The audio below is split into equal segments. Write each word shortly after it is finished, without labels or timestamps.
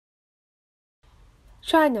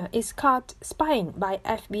China is caught spying by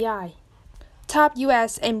FBI. Top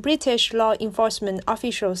U.S. and British law enforcement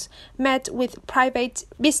officials met with private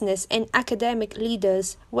business and academic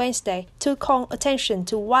leaders Wednesday to call attention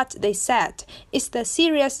to what they said is the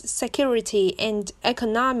serious security and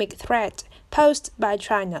economic threat posed by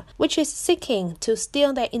China, which is seeking to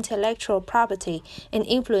steal their intellectual property and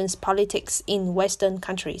influence politics in Western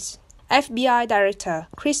countries. FBI Director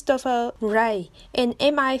Christopher Wray and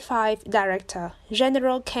MI5 Director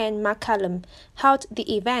General Ken McCallum held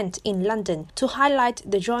the event in London to highlight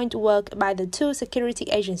the joint work by the two security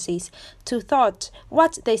agencies to thwart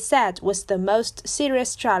what they said was the most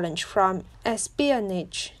serious challenge from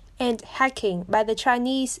espionage and hacking by the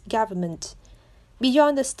Chinese government.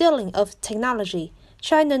 Beyond the stealing of technology,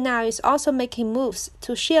 China now is also making moves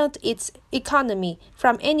to shield its economy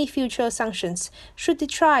from any future sanctions should it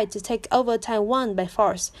try to take over Taiwan by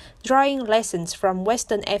force, drawing lessons from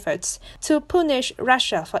Western efforts to punish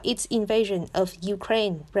Russia for its invasion of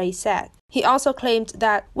Ukraine, Wray said. He also claimed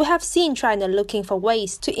that we have seen China looking for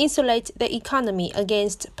ways to insulate the economy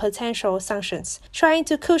against potential sanctions, trying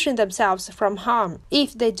to cushion themselves from harm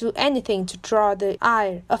if they do anything to draw the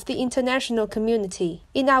ire of the international community.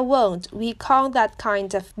 In our world, we call that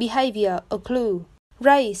kind of behavior a clue.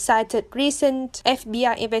 Wray cited recent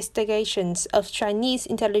FBI investigations of Chinese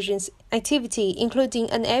intelligence activity, including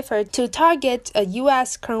an effort to target a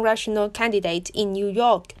U.S. congressional candidate in New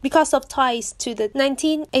York because of ties to the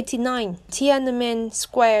 1989 Tiananmen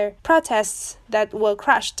Square protests that were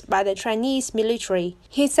crushed by the Chinese military.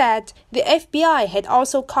 He said the FBI had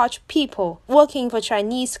also caught people working for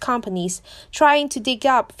Chinese companies trying to dig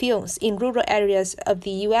up fields in rural areas of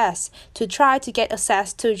the U.S. to try to get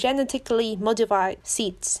access to genetically modified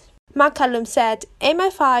seeds. McCallum said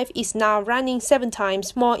MI5 is now running 7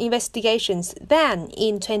 times more investigations than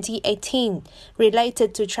in 2018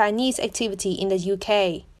 related to Chinese activity in the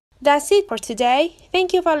UK. That's it for today.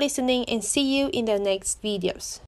 Thank you for listening and see you in the next videos.